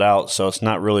much sold out, so it's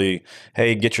not really,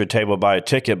 hey, get your table, buy a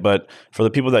ticket. But for the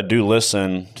people that do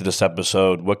listen to this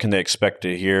episode, what can they expect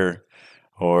to hear,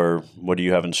 or what do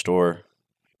you have in store?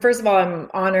 First of all, I'm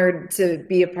honored to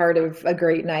be a part of a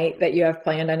great night that you have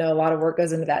planned. I know a lot of work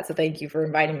goes into that, so thank you for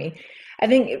inviting me. I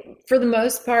think for the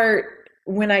most part,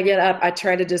 when I get up, I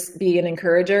try to just be an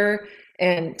encourager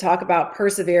and talk about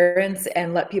perseverance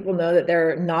and let people know that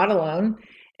they're not alone,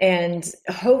 and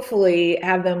hopefully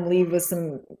have them leave with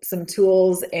some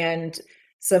tools and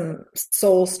some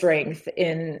soul strength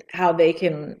in how they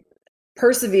can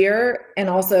persevere and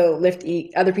also lift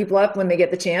other people up when they get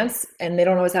the chance, and they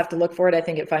don't always have to look for it. I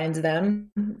think it finds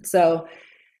them. So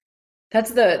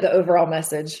that's the overall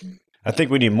message. I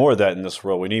think we need more of that in this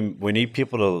world. We need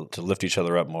people to lift each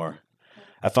other up more.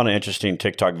 I found an interesting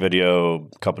TikTok video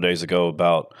a couple of days ago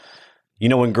about,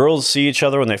 when girls see each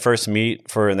other when they first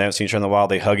meet and they haven't seen each other in a while,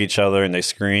 they hug each other and they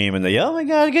scream and they, oh my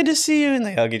God, good to see you. And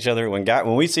they hug each other.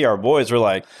 When we see our boys, we're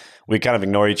like, we kind of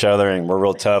ignore each other and we're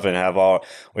real tough and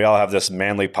we all have this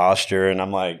manly posture. And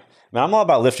I'm like, man, I'm all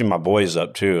about lifting my boys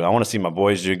up too. I want to see my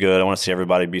boys do good. I want to see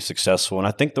everybody be successful. And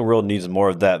I think the world needs more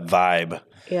of that vibe.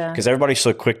 Yeah. Because everybody's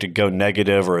so quick to go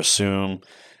negative or assume.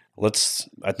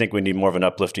 I think we need more of an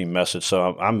uplifting message.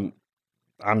 So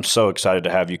I'm so excited to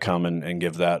have you come and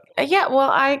give that. Yeah, well,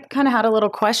 I kind of had a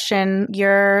little question.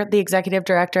 You're the executive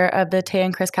director of the Taya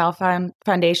and Chris Cal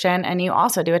Foundation, and you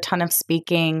also do a ton of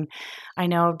speaking. I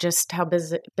know just how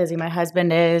busy my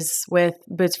husband is with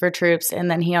Boots for Troops, and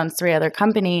then he owns 3 other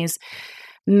companies.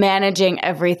 Managing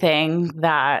everything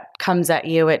that comes at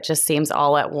you, it just seems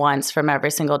all at once from every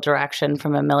single direction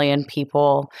from a million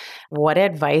people. What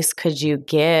advice could you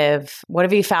give? What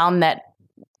have you found that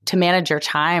to manage your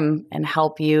time and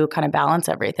help you kind of balance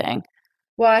everything?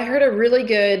 Well, I heard a really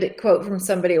good quote from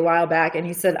somebody a while back, and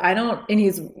he said,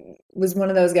 he was one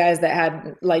of those guys that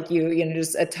had, like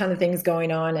just a ton of things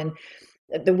going on and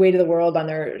the weight of the world on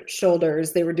their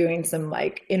shoulders. They were doing some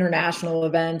like international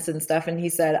events and stuff. And he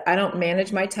said, I don't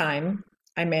manage my time.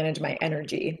 I manage my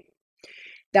energy.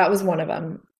 That was one of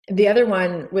them. The other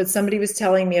one was somebody was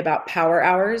telling me about power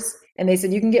hours. And they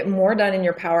said, you can get more done in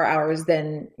your power hours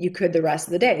than you could the rest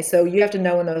of the day. So you have to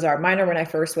know when those are. Mine are when I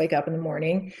first wake up in the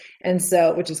morning. And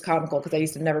so, which is comical because I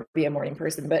used to never be a morning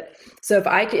person. But so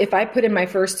if I put in my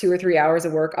first 2 or 3 hours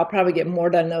of work, I'll probably get more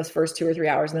done in those first 2 or 3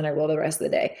 hours than I will the rest of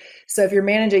the day. So if you're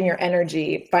managing your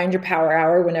energy, find your power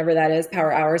hour, whenever that is,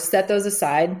 power hours, set those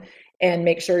aside and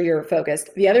make sure you're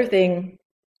focused. The other thing,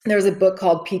 there was a book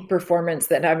called Peak Performance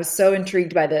that I was so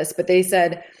intrigued by this, but they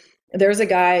said, there's a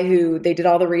guy who they did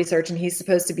all the research, and he's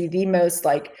supposed to be the most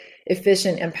like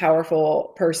efficient and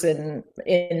powerful person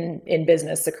in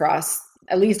business across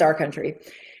at least our country.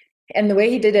 And the way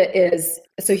he did it is,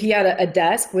 so he had a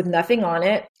desk with nothing on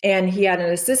it, and he had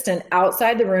an assistant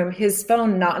outside the room, his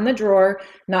phone not in the drawer,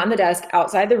 not in the desk,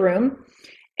 outside the room.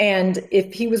 And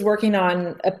if he was working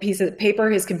on a piece of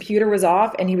paper, his computer was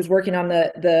off and he was working on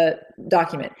the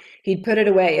document, he'd put it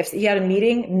away. If he had a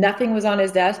meeting, nothing was on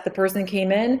his desk. The person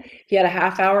came in, he had a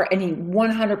half hour, and he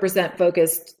 100%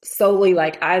 focused solely,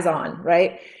 like eyes on,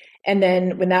 right? And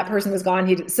then when that person was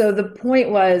gone, so the point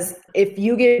was, if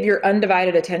you give your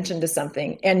undivided attention to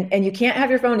something, and you can't have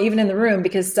your phone even in the room,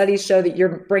 because studies show that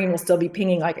your brain will still be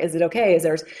pinging, like, is it okay?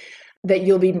 That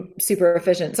you'll be super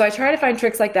efficient. So I try to find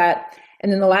tricks like that.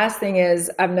 And then the last thing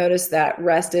is, I've noticed that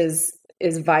rest is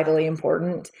vitally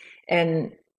important,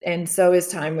 and so is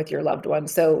time with your loved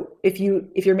ones. So if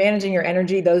you're managing your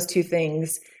energy, those two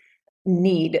things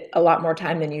need a lot more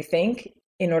time than you think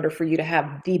in order for you to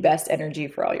have the best energy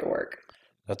for all your work.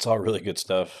 That's all really good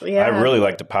stuff. Yeah. I really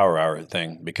like the power hour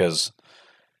thing, because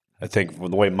I think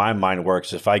the way my mind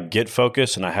works, if I get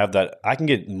focused and I have that, I can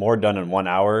get more done in 1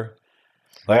 hour.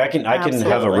 Like I can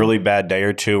have a really bad day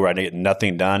or two where I get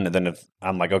nothing done, and then if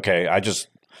I'm like, okay, I don't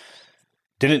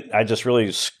want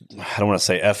to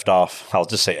say effed off. I'll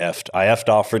just say effed. I effed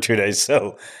off for 2 days.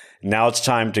 So now it's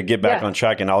time to get back on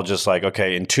track, and I'll just like,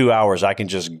 okay, in 2 hours I can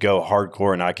just go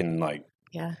hardcore, and I can like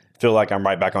feel like I'm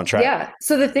right back on track. Yeah.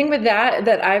 So the thing with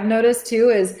that I've noticed too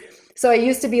is, so I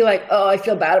used to be like, oh, I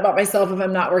feel bad about myself if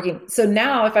I'm not working. So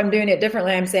now if I'm doing it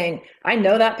differently, I'm saying, I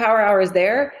know that power hour is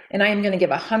there, and I am going to give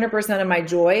 100% of my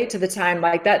joy to the time,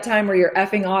 like that time where you're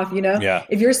effing off, you know? Yeah.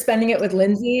 If you're spending it with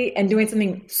Lindsay and doing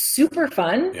something super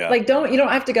fun, like you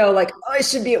don't have to go like, oh, I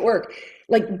should be at work.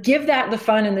 Like, give that the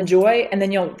fun and the joy, and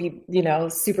then you'll be,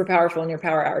 super powerful in your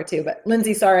power hour too. But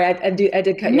Lindsay, sorry, I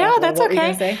did cut you off. No, that's what okay. Were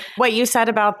you gonna say? What you said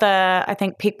about I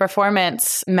think peak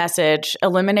performance message,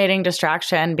 eliminating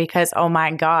distraction, because oh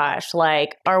my gosh,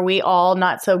 like, are we all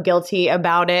not so guilty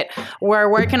about it? We're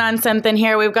working on something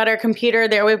here. We've got our computer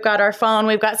there. We've got our phone.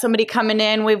 We've got somebody coming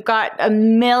in. We've got a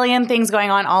million things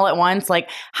going on all at once. Like,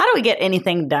 how do we get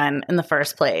anything done in the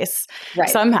first place? Right.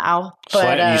 Somehow.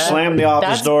 But, you slam the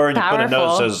office door and powerful. you put a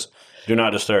note that says, do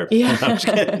not disturb. Yeah. I'm just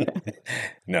kidding.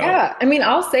 No. Yeah. I mean,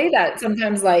 I'll say that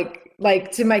sometimes,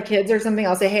 like to my kids or something,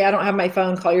 I'll say, hey, I don't have my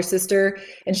phone, call your sister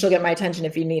and she'll get my attention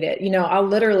if you need it. I'll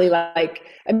literally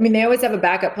they always have a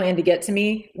backup plan to get to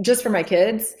me just for my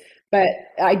kids, but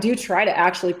I do try to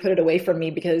actually put it away from me,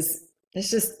 because it's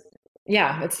just,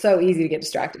 it's so easy to get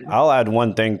distracted. I'll add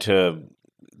one thing to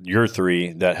your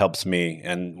three that helps me,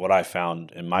 and what I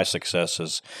found in my success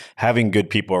is having good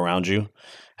people around you,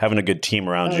 having a good team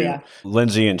around you. Yeah.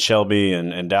 Lindsay and Shelby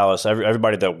and Dallas,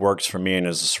 everybody that works for me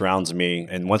and surrounds me,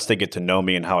 and once they get to know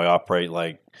me and how I operate,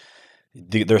 like,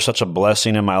 they're such a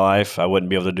blessing in my life. I wouldn't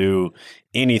be able to do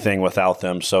anything without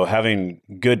them. So having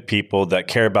good people that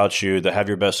care about you, that have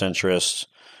your best interests,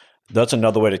 that's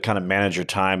another way to kind of manage your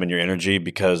time and your energy,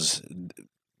 because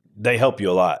they help you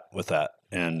a lot with that.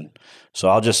 And so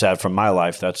I'll just add, from my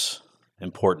life, that's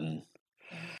important.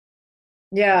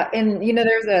 Yeah. And,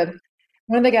 there's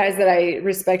one of the guys that I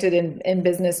respected in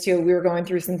business too, we were going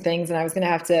through some things, and I was going to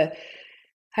have to,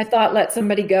 I thought, let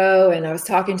somebody go. And I was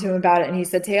talking to him about it, and he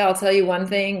said, Taya, I'll tell you one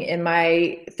thing, in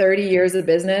my 30 years of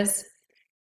business,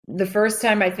 the first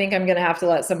time I think I'm going to have to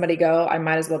let somebody go, I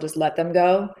might as well just let them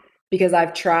go, because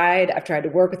I've tried to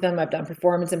work with them. I've done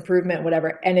performance improvement,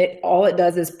 whatever. And all it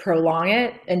does is prolong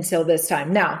it until this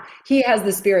time. Now, he has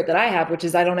the spirit that I have, which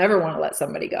is I don't ever want to let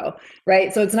somebody go,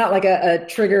 right? So it's not like a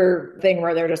trigger thing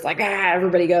where they're just like,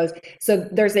 everybody goes. So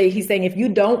he's saying, if you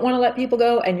don't want to let people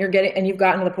go, and you've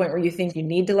gotten to the point where you think you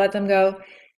need to let them go,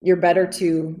 you're better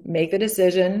to make the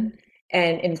decision,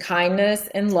 and in kindness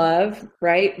and love,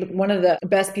 right? One of the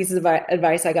best pieces of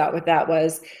advice I got with that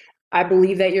was, I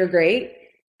believe that you're great.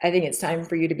 I think it's time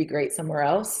for you to be great somewhere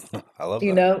else. I love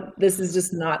that. This is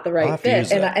just not the right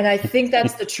fit. And I think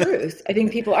that's the truth. I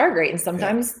think people are great, and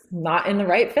sometimes not in the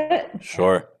right fit.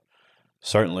 Sure.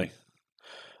 Certainly.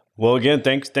 Well, again,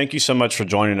 thank you so much for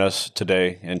joining us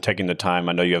today and taking the time.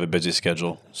 I know you have a busy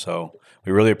schedule, so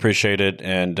we really appreciate it.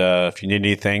 And if you need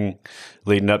anything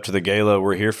leading up to the gala,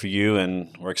 we're here for you,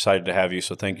 and we're excited to have you.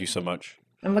 So thank you so much.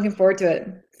 I'm looking forward to it.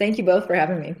 Thank you both for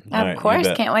having me. Of course.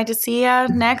 Can't wait to see you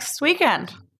next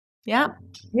weekend. Yeah.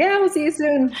 Yeah, we'll see you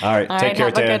soon. All right. Take care,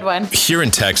 have a good one. Here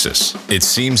in Texas, it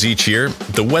seems each year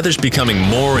the weather's becoming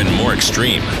more and more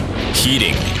extreme.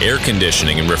 Heating, air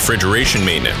conditioning, and refrigeration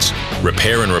maintenance,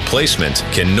 repair and replacement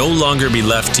can no longer be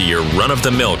left to your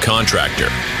run-of-the-mill contractor.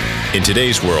 In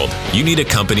today's world, you need a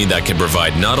company that can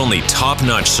provide not only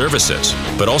top-notch services,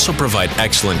 but also provide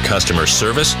excellent customer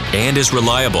service and is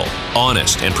reliable,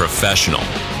 honest, and professional.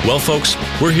 Well, folks,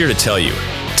 we're here to tell you,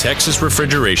 Texas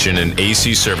Refrigeration and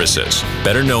AC Services,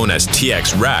 better known as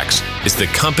TX Racks, is the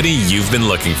company you've been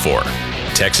looking for.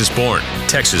 Texas-born,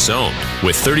 Texas-owned.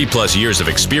 With 30-plus years of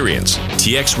experience,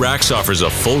 TX Racks offers a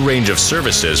full range of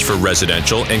services for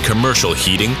residential and commercial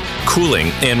heating, cooling,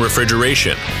 and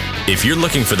refrigeration. If you're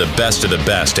looking for the best of the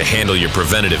best to handle your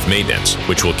preventative maintenance,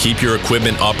 which will keep your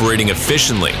equipment operating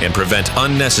efficiently and prevent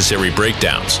unnecessary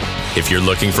breakdowns. If you're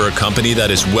looking for a company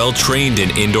that is well-trained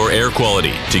in indoor air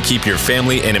quality to keep your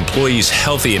family and employees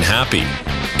healthy and happy.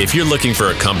 If you're looking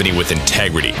for a company with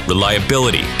integrity,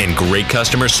 reliability, and great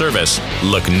customer service,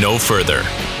 look no further.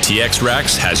 TX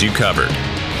Racks has you covered.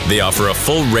 They offer a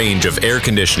full range of air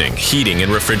conditioning, heating,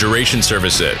 and refrigeration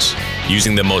services,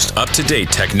 using the most up-to-date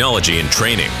technology and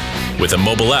training, with a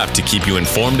mobile app to keep you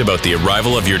informed about the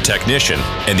arrival of your technician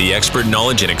and the expert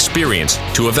knowledge and experience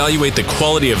to evaluate the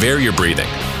quality of air you're breathing,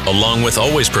 along with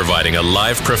always providing a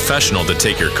live professional to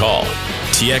take your call.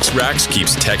 TX Racks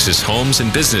keeps Texas homes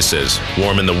and businesses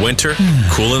warm in the winter,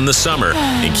 cool in the summer,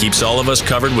 and keeps all of us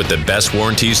covered with the best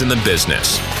warranties in the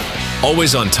business.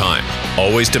 Always on time,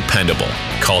 always dependable.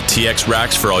 Call TX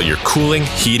Racks for all your cooling,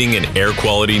 heating, and air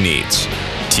quality needs.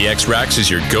 TX Racks is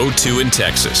your go-to in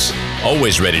Texas.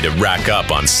 Always ready to rack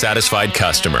up on satisfied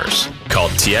customers. Call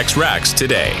TX Racks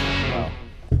today.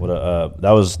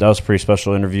 That was a pretty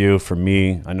special interview for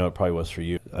me. I know it probably was for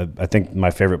you. I think my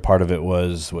favorite part of it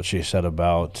was what she said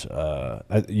about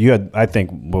I think,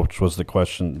 which was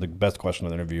the best question of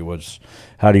the interview was,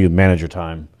 how do you manage your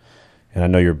time? And I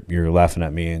know you're laughing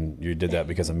at me, and you did that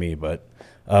because of me, but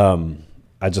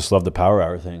I just love the power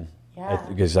hour thing. Yeah,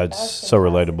 because that's so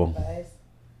relatable. Advice.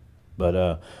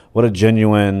 But what a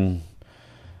genuine.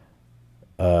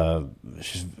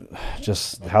 She's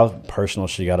just how personal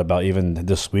she got about even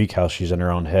this week, how she's in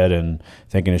her own head and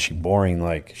thinking, is she boring?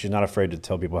 Like, she's not afraid to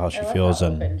tell people how she feels. How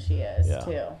open she is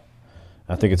too.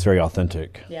 I think it's very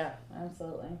authentic. Yeah,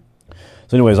 absolutely.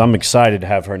 So anyways, I'm excited to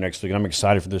have her next week. And I'm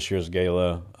excited for this year's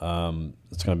gala.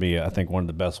 It's going to be, I think, one of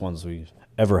the best ones we've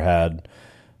ever had.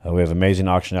 We have amazing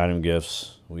auction item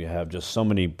gifts. We have just so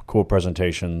many cool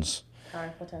presentations.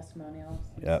 Powerful testimonials.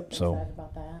 Yep. So excited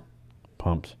about that.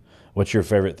 Pumped. What's your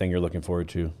favorite thing you're looking forward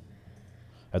to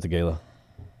at the gala?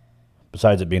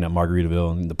 Besides it being at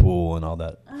Margaritaville and the pool and all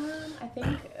that. I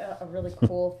think a really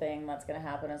cool thing that's going to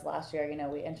happen is last year,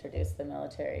 we introduced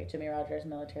the Jimmy Rogers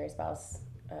Military Spouse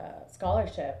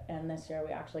Scholarship, and this year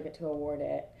we actually get to award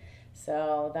it.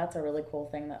 So that's a really cool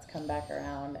thing that's come back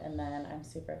around. And then I'm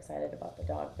super excited about the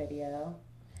dog video.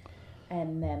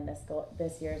 And then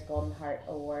this year's Golden Heart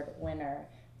Award winner,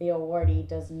 the awardee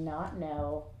does not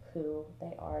know who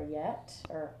they are yet,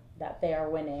 or that they are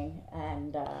winning,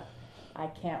 and I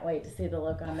can't wait to see the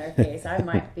look on their face. I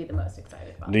might be the most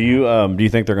excited about Do you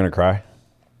think they're going to cry?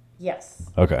 Yes.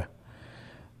 Okay.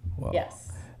 Well,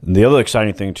 yes. The other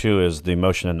exciting thing too is the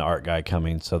motion and the art guy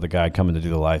coming. So the guy coming to do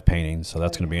the live painting. So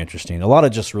that's going to be interesting. A lot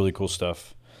of just really cool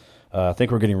stuff. I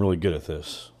think we're getting really good at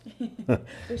this. We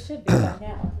should be by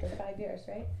now after 5 years,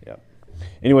 right? Yep.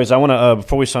 Anyways, I want to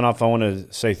before we sign off, I want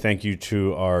to say thank you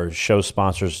to our show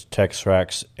sponsors, TX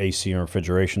Racks AC and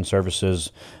Refrigeration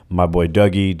Services. My boy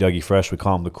Dougie Fresh, we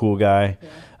call him the cool guy.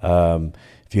 Yeah.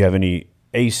 If you have any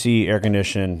AC, air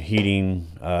conditioning, heating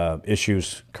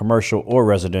issues, commercial or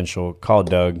residential, call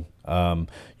Doug.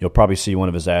 You'll probably see one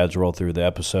of his ads roll through the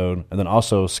episode. And then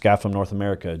also Scaffold North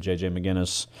America, JJ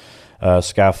McGinnis,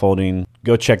 Scaffolding.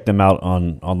 Go check them out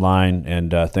online.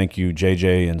 And thank you,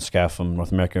 JJ and Scaffold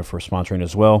North America, for sponsoring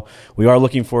as well. We are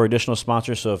looking for additional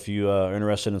sponsors, so if you are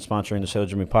interested in sponsoring the Sailor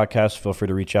Jimmy podcast, feel free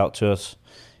to reach out to us.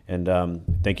 And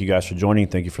thank you guys for joining.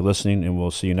 Thank you for listening, and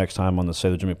we'll see you next time on the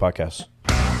Sailor Jimmy podcast.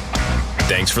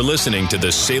 Thanks for listening to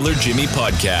the Sailor Jimmy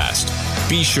podcast.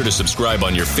 Be sure to subscribe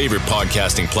on your favorite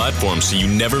podcasting platform so you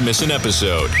never miss an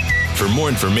episode. For more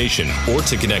information or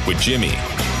to connect with Jimmy,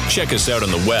 check us out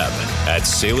on the web at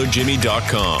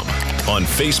SailorJimmy.com, on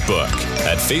Facebook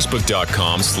at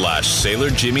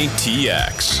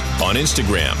Facebook.com/SailorJimmyTX, on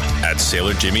Instagram at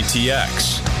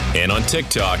SailorJimmyTX, and on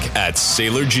TikTok at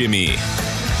SailorJimmy.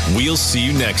 We'll see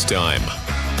you next time.